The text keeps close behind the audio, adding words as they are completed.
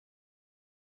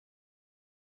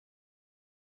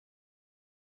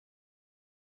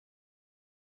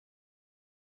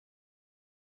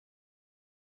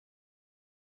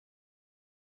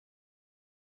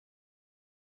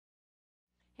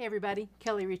Hey everybody,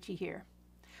 Kelly Richey here.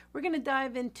 We're going to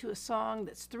dive into a song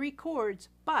that's 3 chords,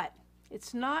 but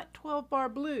it's not 12-bar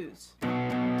blues.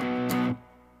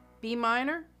 B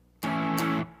minor,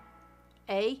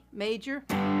 A major,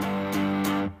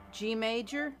 G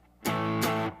major,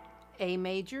 A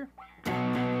major.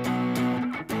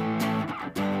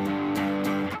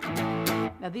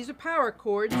 Now these are power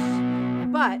chords,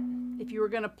 but if you were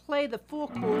going to play the full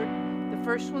chord, the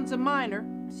first one's a minor,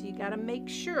 so you got to make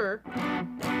sure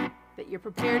that you're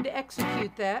prepared to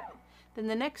execute that. Then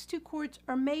the next 2 chords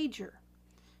are major.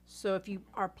 So if you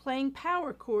are playing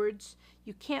power chords,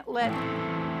 you can't let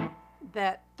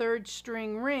that 3rd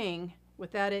string ring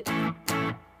without it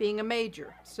being a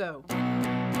major. So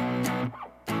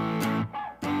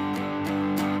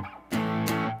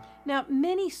now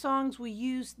many songs will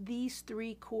use these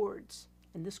 3 chords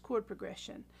in this chord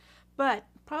progression, but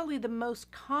probably the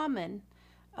most common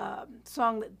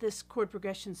song that this chord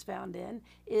progression is found in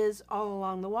is All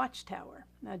Along the Watchtower.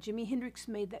 Now Jimi Hendrix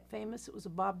made that famous. It was a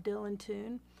Bob Dylan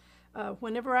tune.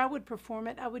 Whenever I would perform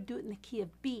it, I would do it in the key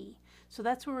of B. So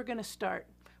that's where we're going to start.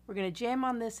 We're going to jam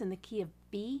on this in the key of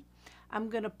B. I'm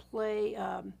going to play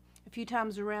a few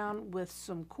times around with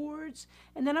some chords,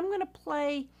 and then I'm going to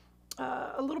play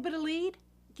a little bit of lead,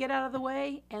 get out of the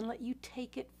way, and let you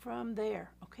take it from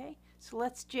there, okay? So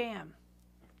let's jam.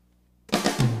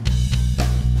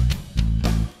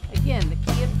 Again, the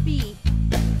key of B.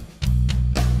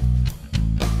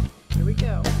 Here we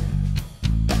go.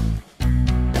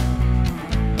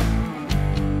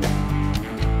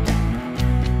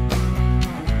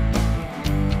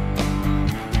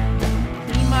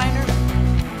 B minor,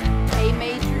 A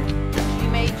major, G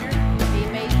major,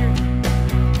 A major.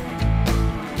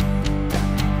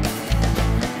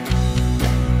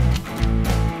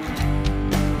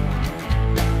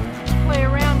 Play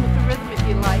around with the rhythm if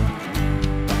you like.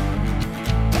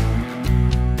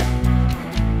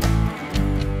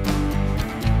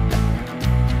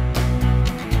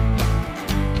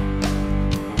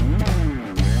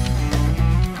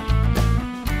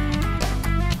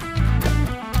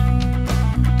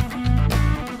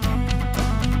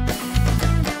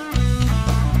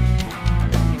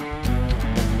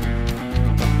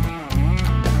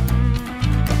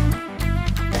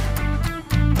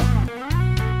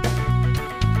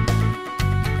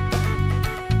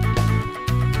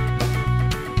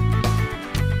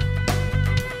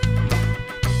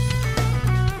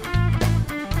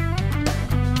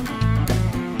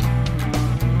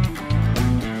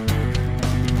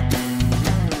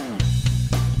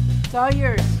 It's all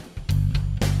yours.